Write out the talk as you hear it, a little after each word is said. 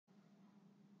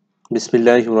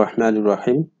বিসমিল্লাহির রহমানির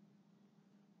রহিম।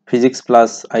 Physics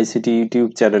plus ICT YouTube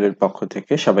চ্যানেলের পক্ষ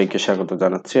থেকে সবাইকে স্বাগত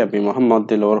জানাচ্ছি। আমি মোহাম্মদ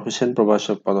দেলোয়ার হোসেন,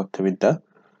 প্রভাষক পদার্থবিদ্যা,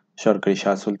 সরকারি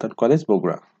শাহ সুলতান কলেজ,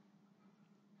 বগুড়া।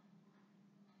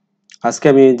 আজকে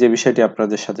আমি যে বিষয়টি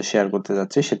আপনাদের সাথে শেয়ার করতে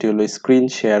যাচ্ছি সেটি হলো স্ক্রিন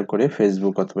শেয়ার করে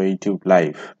ফেসবুক অথবা ইউটিউব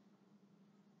লাইভ।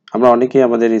 আমরা অনেকেই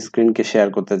আমাদের স্ক্রিনকে শেয়ার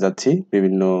করতে যাচ্ছি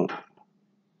বিভিন্ন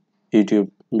ইউটিউব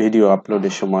ভিডিও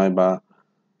আপলোডের সময় বা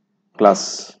ক্লাস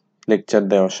লেকচার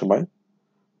দেওয়ার সময়।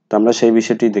 তো আমরা সেই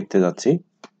বিষয়টি দেখতে যাচ্ছি।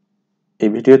 এই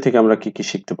ভিডিও থেকে আমরা কি কি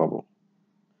শিখতে পাবো।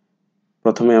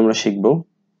 প্রথমে আমরা শিখব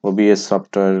OBS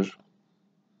software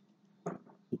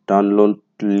download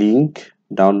link,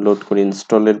 download করে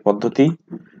ইনস্টলের পদ্ধতি,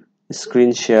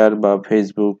 স্ক্রিন শেয়ার বা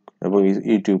ফেসবুক এবং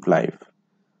ইউটিউব লাইভ,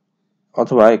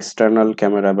 অথবা এক্সটার্নাল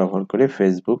ক্যামেরা ব্যবহার করে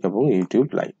ফেসবুক এবং ইউটিউব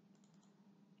লাইভ।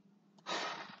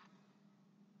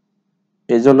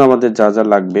 এই জন্য আমাদের যা যা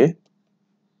লাগবে,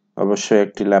 অবশ্যই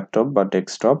একটি ল্যাপটপ বা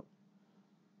desktop,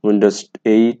 Windows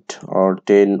 8 or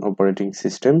 10 operating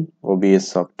system, OBS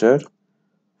software,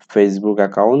 Facebook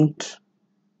account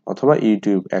অথবা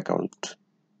ইউটিউব অ্যাকাউন্ট।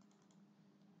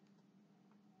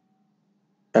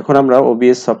 এখন আমরা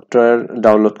OBS সফটওয়্যার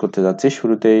ডাউনলোড করতে যাচ্ছি।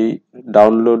 শুরুতেই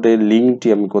ডাউনলোডের লিঙ্কটি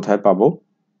আমি কোথায় পাবো?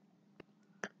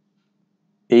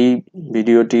 এই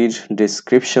ভিডিওটির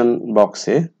ডেসক্রিপশন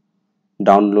বক্সে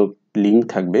ডাউনলোড লিঙ্ক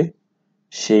থাকবে।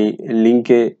 সেই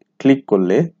লিঙ্কে ক্লিক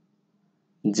করলে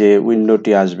যে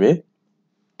উইন্ডোটি আসবে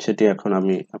সেটি এখন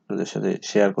আমি আপনাদের সাথে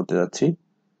শেয়ার করতে যাচ্ছি।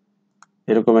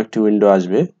 এরকম একটি উইন্ডো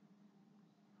আসবে।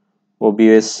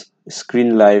 OBS screen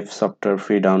live software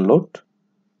free download,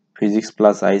 physics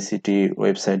plus ICT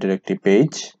ওয়েবসাইটের একটি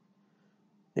পেজ।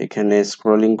 এখানে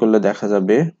স্ক্রলিং করলে দেখা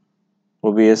যাবে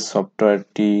OBS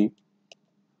সফটওয়্যারটি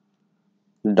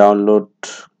ডাউনলোড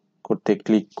করতে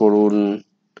ক্লিক করুন,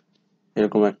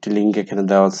 এরকম একটি লিঙ্ক এখানে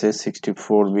দেওয়া আছে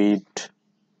 64 বিট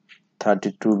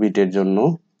 32 বিটের জন্য।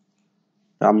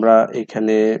 আমরা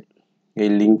এখানে এই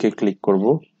লিঙ্কে ক্লিক করব।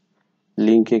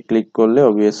 লিঙ্কে ক্লিক করলে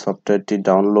OBS সফটওয়্যারটি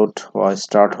ডাউনলোড হওয়া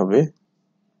স্টার্ট হবে।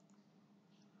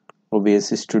 OBS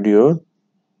studio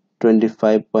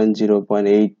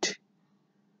 25.0.8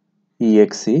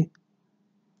 exe।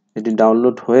 এটি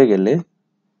ডাউনলোড হয়ে গেলে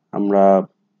আমরা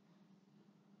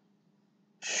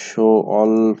শো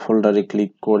অল ফোল্ডারে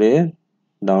ক্লিক করে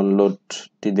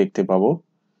ডাউনলোডটি দেখতে পাবো।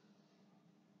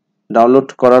 ডাউনলোড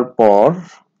করার পর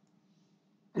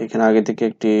এখানে আগে থেকে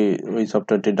একটি ওই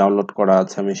সফটওয়্যারটি ডাউনলোড করা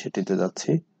আছে, আমি সেটিতে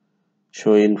যাচ্ছি। শো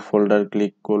ইন ফোল্ডার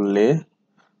ক্লিক করলে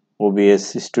OBS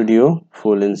স্টুডিও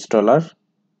ফুল ইনস্টলার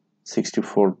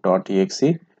 64.exe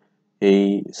এই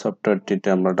সফটওয়্যারটিতে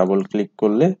আমরা ডাবল ক্লিক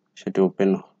করলে সেটি ওপেন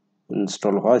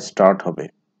ইনস্টল হওয়া স্টার্ট হবে।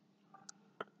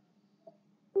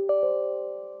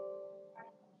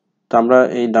 তো আমরা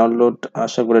এই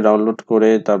আশা করে ডাউনলোড করে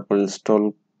তারপর ইনস্টল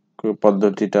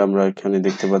পদ্ধতিটা আমরা এখানে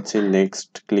দেখতে পাচ্ছি।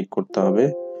 নেক্সট ক্লিক করতে হবে।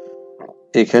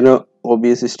 এখানে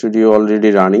OBS স্টুডিও অলরেডি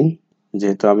রানিং,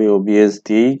 যেহেতু আমি OBS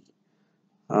দিয়েই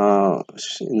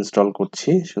ইনস্টল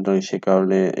করছি, সুতরাং সে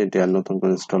কারণে এটি আর নতুন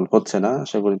করে ইনস্টল হচ্ছে না।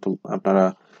 আশা করি আপনারা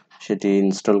সেটি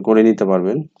ইনস্টল করে নিতে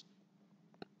পারবেন।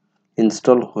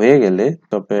 ইনস্টল হয়ে গেলে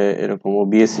তবে এরকম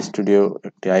OBS স্টুডিও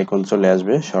একটি আইকন চলে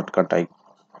আসবে, শর্টকাট আইকন।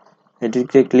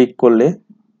 এটিকে ক্লিক করলে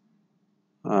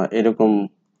এরকম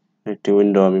একটি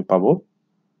উইন্ডো আমি পাবো।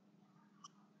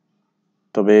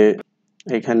 তবে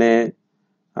এখানে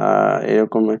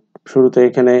এরকম শুরুতে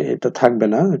এখানে এটা থাকবে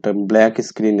না, এটা ব্ল্যাক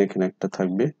স্ক্রিন এখানে একটা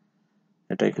থাকবে।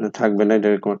 এটা এখানে থাকবে না, এটা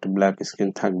এরকম একটা ব্ল্যাক স্ক্রিন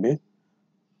থাকবে।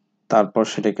 তারপর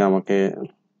সেটাকে আমাকে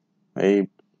এই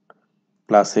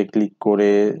প্লাসে ক্লিক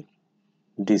করে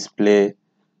ডিসপ্লে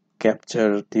ক্যাপচার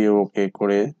দিয়ে ওকে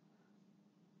করে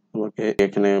আমাকে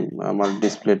এখানে আমার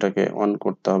ডিসপ্লেটাকে অন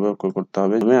করতে হবে, ওকে করতে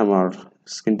হবে। আমি আমার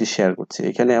স্ক্রিনটি শেয়ার করছি।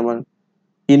 এখানে আমার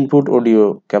ইনপুট অডিও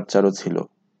ক্যাপচারও ছিল,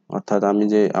 অর্থাৎ আমি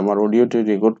যে আমার অডিওটি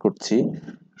রেকর্ড করছি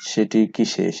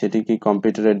সেটি কি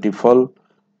কম্পিউটারের ডিফল্ট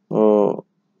ও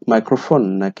মাইক্রোফোন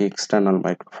নাকি এক্সটার্নাল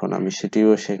মাইক্রোফোন, আমি সেটিও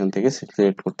সেখান থেকে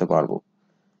সিলেক্ট করতে পারবো।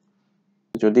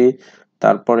 যদি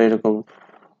তারপরে এরকম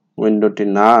উইন্ডোটি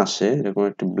না আসে, এরকম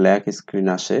একটি ব্ল্যাক স্ক্রিন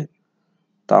আসে,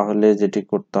 তাহলে যেটি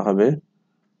করতে হবে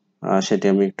সেটি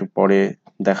আমি একটু পরে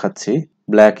দেখাচ্ছি।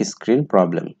 ব্ল্যাক স্ক্রিন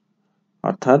প্রবলেম,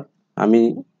 অর্থাৎ আমি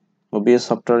OBS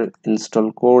সফটওয়্যার ইনস্টল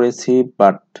করেছি,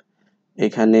 বাট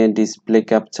এখানে ডিসপ্লে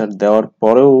ক্যাপচার দেওয়ার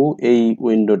পরেও এই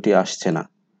উইন্ডোটি আসছে না।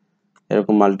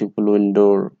 এরকম মাল্টিপল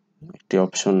উইন্ডোর একটি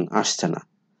অপশন আসছে না,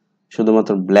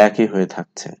 শুধুমাত্র ব্ল্যাকই হয়ে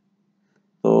থাকছে।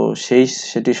 তো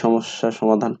সেটি সমস্যা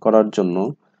সমাধান করার জন্য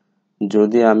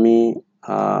যদি আমি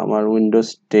আমার উইন্ডোজ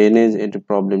 10 এ এটি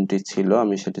প্রবলেমটি ছিল,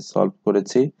 আমি সেটি সলভ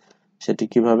করেছি। সেটি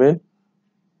কিভাবে?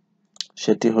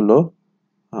 সেটি হলো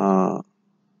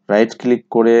রাইট ক্লিক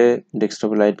করে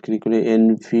ডেস্কটপে রাইট ক্লিক করে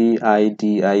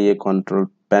NVIDIA কন্ট্রোল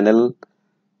প্যানেল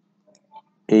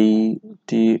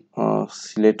এইটি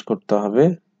সিলেক্ট করতে হবে।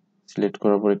 সিলেক্ট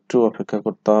করার পর একটু অপেক্ষা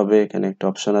করতে হবে, এখানে একটা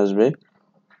অপশন আসবে।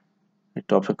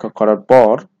 একটু অপেক্ষা করার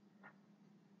পর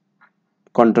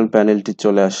কন্ট্রোল প্যানেলটি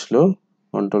চলে আসলো।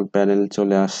 কন্ট্রোল প্যানেল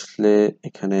চলে আসলে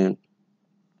এখানে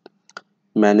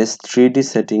ম্যানেজ 3D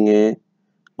সেটিংয়ে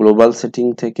গ্লোবাল সেটিং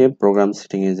থেকে প্রোগ্রাম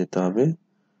সেটিংয়ে যেতে হবে।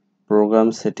 প্রোগ্রাম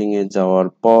সেটিংয়ে যাওয়ার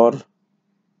পর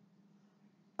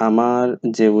আমার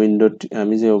যে উইন্ডোটি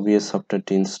আমি যে OBS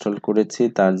সফটওয়্যারটি ইনস্টল করেছি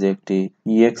তার যে একটি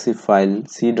exe ফাইল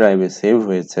সি ড্রাইভে সেভ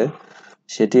হয়েছে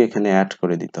সেটি এখানে অ্যাড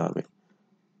করে দিতে হবে।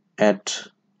 অ্যাড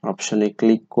অপশনে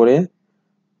ক্লিক করে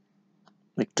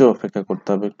একটু অপেক্ষা করতে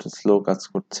হবে, একটু স্লো কাজ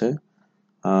করছে।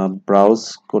 ব্রাউজ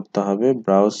করতে হবে,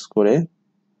 ব্রাউজ করে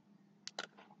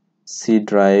সি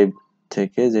ড্রাইভ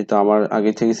থেকে, যেহেতু আমার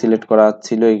আগে থেকে সিলেক্ট করা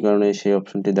ছিল এই কারণে সেই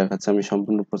অপশনটি দেখাচ্ছে, আমি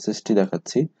সম্পূর্ণ প্রসেসটি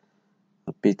দেখাচ্ছি।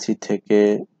 পিসি থেকে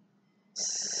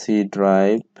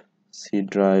সি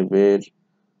ড্রাইভের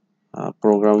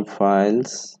প্রোগ্রাম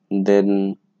ফাইলস, দেন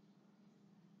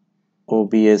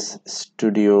OBS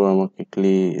স্টুডিও আমাকে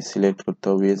সিলেক্ট করতে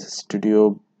হবে, OBS স্টুডিও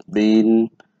বিন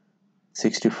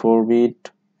 64 বিট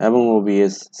এবং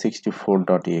OBS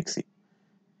 64.exe।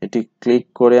 এটি ক্লিক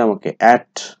করে আমাকে অ্যাড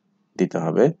দিতে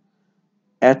হবে।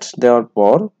 অ্যাড দেওয়ার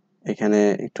পর এখানে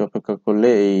একটু অপেক্ষা করলে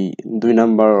এই 2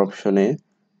 নাম্বার অপশনে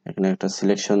এখানে একটা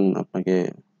সিলেকশন আপনাকে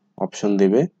অপশন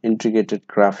দেবে, ইন্টিগ্রেটেড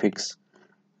গ্রাফিক্স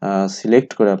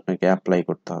সিলেক্ট করে আপনাকে অ্যাপ্লাই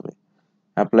করতে হবে।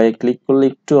 অ্যাপ্লাই ক্লিক করলে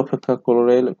একটু অপেক্ষা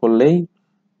করলেই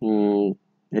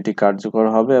এটি কার্যকর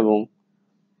হবে এবং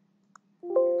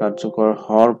কার্যকর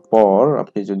হওয়ার পর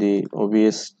আপনি যদি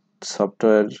OBS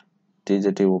সফটওয়্যারটি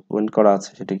যেটি ওপেন করা আছে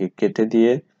সেটিকে কেটে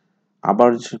দিয়ে আবার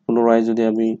পুনরায় যদি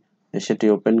আমি সেটি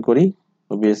ওপেন করি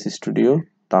OBS স্টুডিও,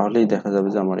 তাহলেই দেখা যাবে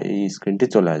যে আমার এই স্ক্রিনটি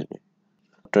চলে আসবে।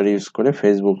 সফটওয়্যার ইউজ করে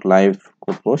ফেসবুক লাইভ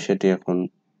করব সেটি এখন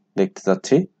দেখতে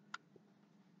যাচ্ছি।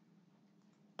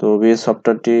 তো OBS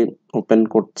সফটওয়্যারটি ওপেন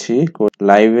করছি,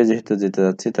 লাইভে যেহেতু যেতে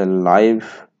যাচ্ছি তাই লাইভ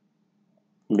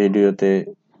ভিডিওতে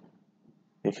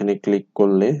এখানে ক্লিক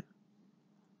করলে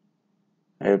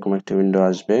এরকম একটা উইন্ডো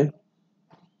আসবে।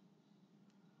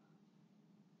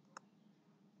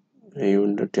 এই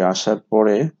উইন্ডোটি আসার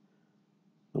পরে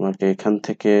আমাকে এখান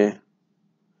থেকে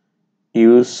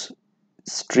ইউজ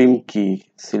স্ট্রিম কি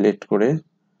সিলেক্ট করে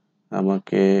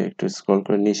আমাকে একটু স্ক্রল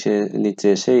করে নিচে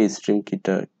এসে এই স্ট্রিম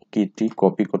কিটি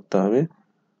কপি করতে হবে।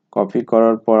 কপি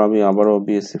করার পর আমি আবার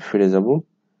OBS এ ফিরে যাব,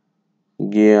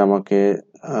 গিয়ে আমাকে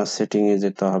সেটিংয়ে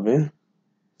যেতে হবে।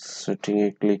 সেটিংয়ে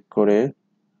ক্লিক করে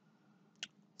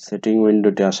সেটিং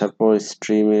উইন্ডোতে আসার পর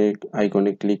স্ট্রিমে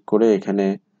আইকনে ক্লিক করে এখানে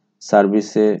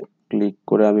সার্ভিসে ক্লিক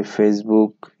করে আমি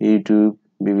ফেসবুক, ইউটিউব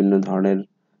বিভিন্ন ধরনের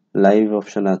লাইভ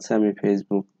অপশন আছে, আমি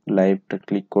ফেসবুক লাইভটা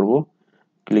ক্লিক করব।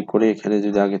 ক্লিক করে এখানে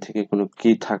যদি আগে থেকে কোনো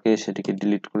কি থাকে সেটিকে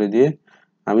ডিলিট করে দিয়ে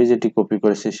আমি যেটি কপি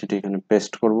করেছি সেটি এখানে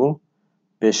পেস্ট করব।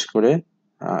 পেস্ট করে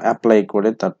অ্যাপ্লাই করে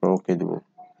তারপর ওকে দেব।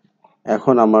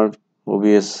 এখন আমার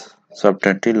OBS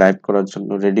সফটওয়্যারটি লাইভ করার জন্য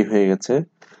রেডি হয়ে গেছে।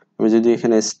 আমি যদি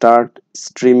এখানে স্টার্ট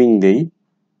স্ট্রিমিং দেই,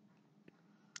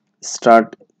 স্টার্ট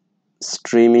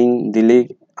স্ট্রিমিং দিলেই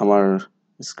আমার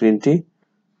স্ক্রিনটি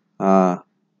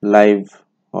লাইভ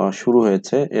শুরু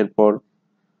হয়েছে। এরপর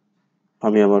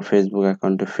আমি আমার ফেসবুক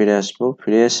অ্যাকাউন্টে ফিরে আসব।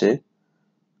 ফিরে এসে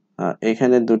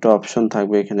এখানে দুটো অপশন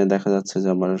থাকবে, এখানে দেখা যাচ্ছে যে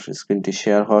আমার স্ক্রিনটি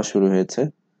শেয়ার হওয়া শুরু হয়েছে।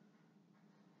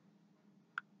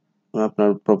 আপনার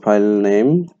profile name,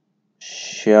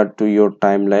 share to your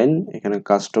timeline, এখানে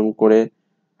কাস্টম করে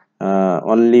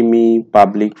অনলি মি,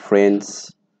 পাবলিক, ফ্রেন্ডস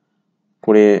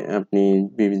করে আপনি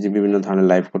বিভিন্ন ধরনের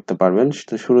লাইভ করতে পারবেন।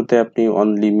 শুরুতে আপনি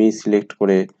অনলি মি সিলেক্ট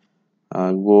করে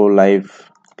গো লাইভ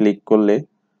ক্লিক করলে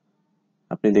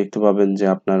আপনি দেখতে পাবেন যে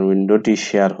আপনার উইন্ডোটি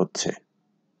শেয়ার হচ্ছে।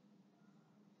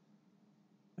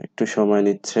 একটু সময়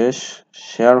নিচ্ছে,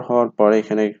 শেয়ার হওয়ার পরে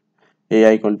এখানে এই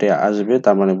আইকনটি আসবে,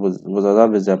 তার মানে বোঝা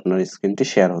যাবে যে আপনার স্ক্রিনটি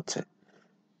শেয়ার হচ্ছে।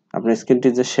 আপনার স্ক্রিনটি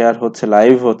যে শেয়ার হচ্ছে,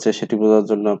 লাইভ হচ্ছে, সেটি বোঝার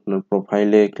জন্য আপনার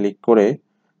প্রোফাইলে ক্লিক করে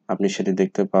আপনি সেটি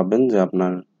দেখতে পাবেন যে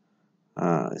আপনার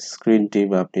স্ক্রিনটি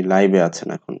বা আপনি লাইভে আছেন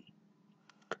এখন।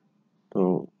 তো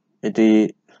এটি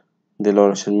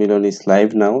দেলোয়ার হোসেন মিলন ইজ লাইভ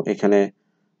নাও, এখানে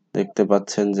দেখতে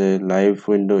পাচ্ছেন যে লাইভ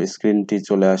উইন্ডো স্ক্রিনটি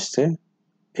চলে আসছে।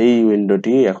 এই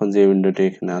উইন্ডোটি এখন যে উইন্ডোটি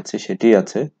এখানে আছে সেটি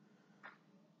আছে।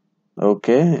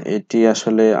 ওকে, এটি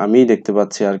আসলে আমিই দেখতে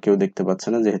পাচ্ছি, আর কেউ দেখতে পাচ্ছে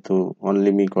না যেহেতু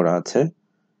অনলি মি করা আছে।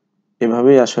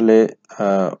 এভাবেই আসলে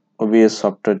OBS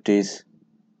সফটওয়্যারটি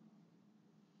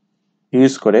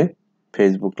ইউজ করে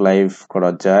ফেসবুক লাইভ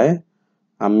করা যায়।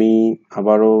 আমি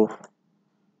আবারও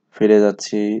ফিরে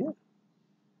যাচ্ছি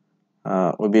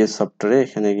OBS সফটওয়্যারে।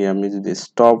 এখানে গিয়ে আমি যদি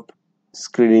স্টপ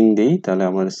স্ক্রিনিং দিই তাহলে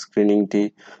আমার স্ক্রিনিংটি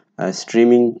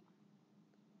স্ট্রিমিং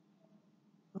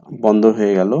বন্ধ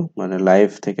হয়ে গেল, মানে লাইভ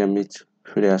থেকে আমি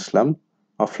ফিরে আসলাম,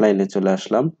 অফলাইনে চলে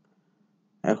আসলাম।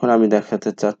 এখন আমি দেখাতে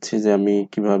চাচ্ছি যে আমি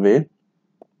কিভাবে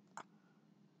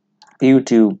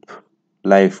ইউটিউব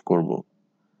লাইভ করব।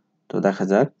 তো দেখা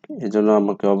যাক, এজন্য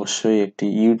আমাকে অবশ্যই একটি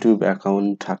ইউটিউব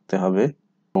অ্যাকাউন্ট থাকতে হবে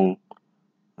এবং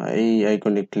এই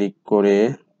আইকনে ক্লিক করে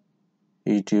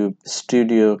ইউটিউব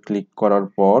স্টুডিও ক্লিক করার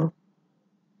পর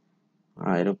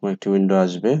এরকম একটি উইন্ডো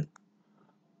আসবে,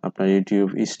 আপনার ইউটিউব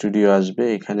স্টুডিও আসবে।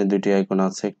 এখানে দুটি আইকন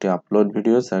আছে, একটি আপলোড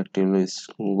ভিডিওস আর একটি হলো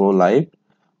গো লাইভ।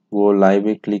 গো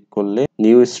লাইভে ক্লিক করলে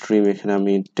নিউ স্ট্রিম, এখানে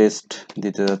আমি টেস্ট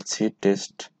দিতে যাচ্ছি,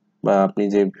 টেস্ট, বা আপনি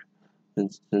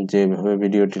যেভাবে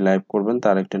ভিডিওটি লাইভ করবেন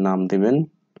তার একটা নাম দিবেন।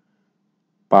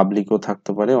 পাবলিকও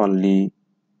থাকতে পারে, অনলি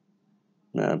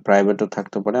প্রাইভেটও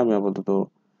থাকতে পারে। আমি আপাতত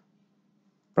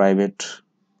প্রাইভেট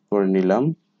করে নিলাম।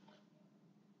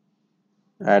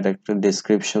 অ্যাড একটা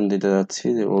ডেসক্রিপশন দিতে যাচ্ছি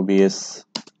যে OBS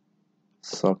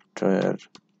সফটওয়্যার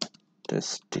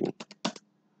টেস্টিং।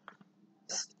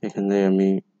 এখানে আমি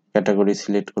ক্যাটাগরি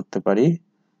সিলেক্ট করতে পারি।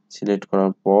 সিলেক্ট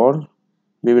করার পর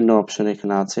বিভিন্ন অপশন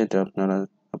এখানে আছে, এটা আপনারা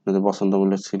আপনাদের পছন্দ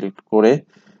মতো সিলেক্ট করে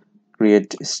ক্রিয়েট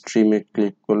স্ট্রিমে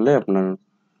ক্লিক করলে আপনার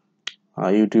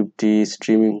ইউটিউবটি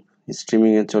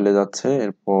স্ট্রিমিং এ চলে যাচ্ছে।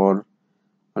 এরপর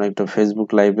অনেকটা ফেসবুক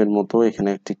লাইভের মতো এখানে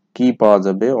একটি কি পাওয়া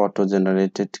যাবে, অটো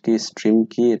জেনারেটেড কি, স্ট্রিম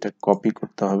কি, এটা কপি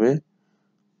করতে হবে।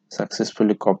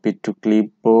 Successfully copy to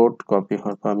clipboard. Copy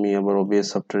হওয়ার পর আমি আবার OBS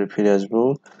সফটওয়্যারে ফিরে আসব,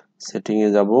 সেটিং এ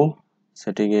যাব,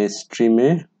 সেটিং এ স্ট্রিমে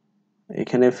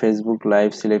এখানে ফেসবুক লাইভ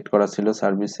সিলেক্ট করা ছিল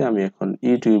সার্ভিসে, আমি এখন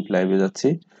ইউটিউব লাইভে যাচ্ছি।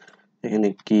 এখানে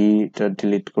কিটা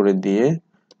ডিলিট করে দিয়ে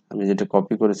আমি যেটা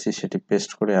কপি করেছি সেটি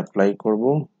পেস্ট করে অ্যাপ্লাই করব।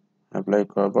 অ্যাপ্লাই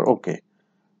করার পর ওকে,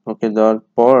 ওকে দেওয়ার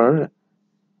পর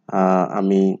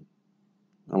আমি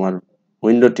আমার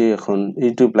উইন্ডোটি এখন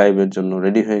ইউটিউব লাইভের জন্য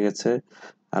রেডি হয়ে গেছে।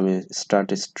 আমি স্টার্ট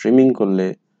স্ট্রিমিং করলে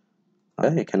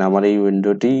এখানে আমার এই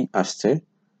উইন্ডোটি আসছে।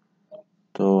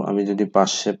 তো আমি যদি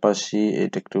পাশাপাশি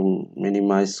এটা একটু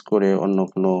মিনিমাইজ করে অন্য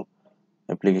কোনো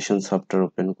অ্যাপ্লিকেশন সফটওয়্যার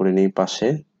ওপেন করে নিই পাশে,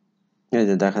 এই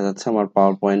যে দেখা যাচ্ছে আমার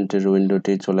পাওয়ার পয়েন্টের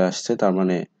উইন্ডোটি চলে আসছে, তার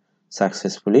মানে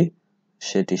সাকসেসফুলি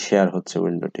সেটি শেয়ার হচ্ছে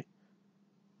উইন্ডোটি।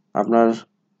 আপনার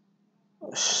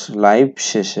লাইভ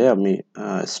শেষে আমি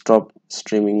স্টপ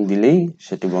স্ট্রিমিং দিলেই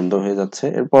সেটি বন্ধ হয়ে যাচ্ছে।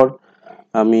 এরপর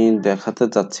আমি দেখাতে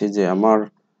চাচ্ছি যে আমার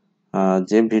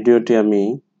যে ভিডিওটি আমি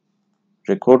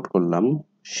রেকর্ড করলাম,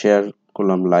 শেয়ার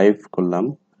করলাম, লাইভ করলাম,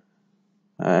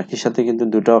 একই সাথে কিন্তু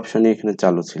দুটো অপশনই এখানে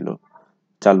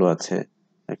চালু আছে।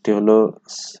 একটি হলো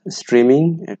স্ট্রিমিং,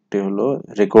 একটি হলো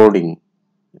রেকর্ডিং।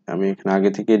 আমি এখানে আগে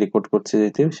থেকে রেকর্ড করছি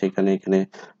যেহেতু, সেখানে এখানে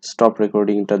স্টপ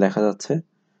রেকর্ডিংটা দেখা যাচ্ছে।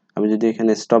 আমি যদি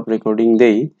এখানে স্টপ রেকর্ডিং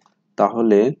দেই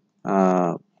তাহলে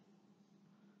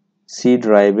সি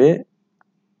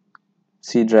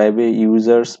ড্রাইভে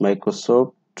ইউজার্স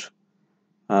মাইক্রোসফট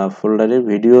ফোল্ডারে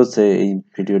ভিডিওতে এই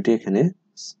ভিডিওটি এখানে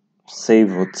সেভ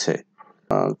হচ্ছে।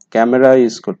 ক্যামেরা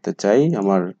ইউজ করতে চাই,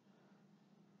 আমার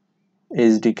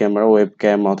এইচডি ক্যামেরা, ওয়েব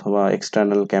ক্যাম অথবা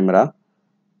এক্সটার্নাল ক্যামেরা,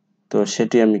 তো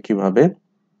সেটি আমি কিভাবে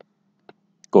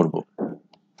করব।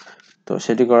 তো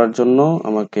সেটি করার জন্য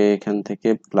আমাকে এখান থেকে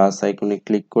প্লাস আইকনে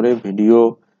ক্লিক করে ভিডিও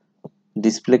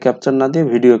ডিসপ্লে ক্যাপচার না দিয়ে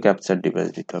ভিডিও ক্যাপচার ডিভাইস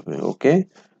দিতে হবে। ওকে,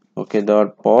 ওকে দেওয়ার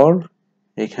পর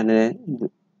এখানে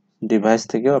ডিভাইস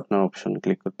থেকেও আপনার অপশন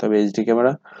ক্লিক করতে হবে এইচডি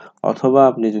ক্যামেরা, অথবা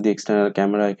আপনি যদি এক্সটার্নাল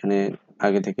ক্যামেরা এখানে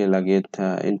আগে থেকে লাগিয়ে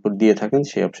ইনপুট দিয়ে থাকেন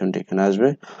সেই অপশনটি এখানে আসবে।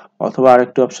 অথবা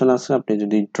আরেকটি অপশন আছে, আপনি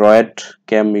যদি ড্রয়েড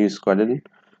ক্যাম ইউজ করেন,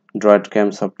 ড্রয়েড ক্যাম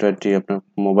সফটওয়্যারটি আপনার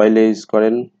মোবাইলে ইউজ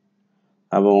করেন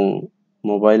এবং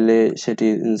মোবাইলে সেটি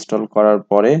ইনস্টল করার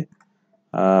পরে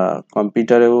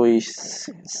কম্পিউটারেও এই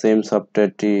সেম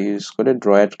সফটওয়্যারটি ইউজ করে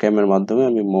ড্রয়েড ক্যামের মাধ্যমে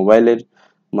আমি মোবাইলের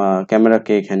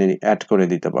ক্যামেরাকে এখানে অ্যাড করে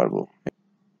দিতে পারবো।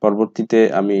 পরবর্তীতে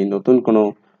আমি নতুন কোনো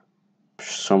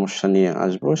সমস্যা নিয়ে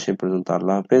আসবো। সে পর্যন্ত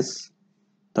আল্লাহ হাফেজ।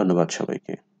 ধন্যবাদ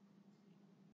সবাইকে।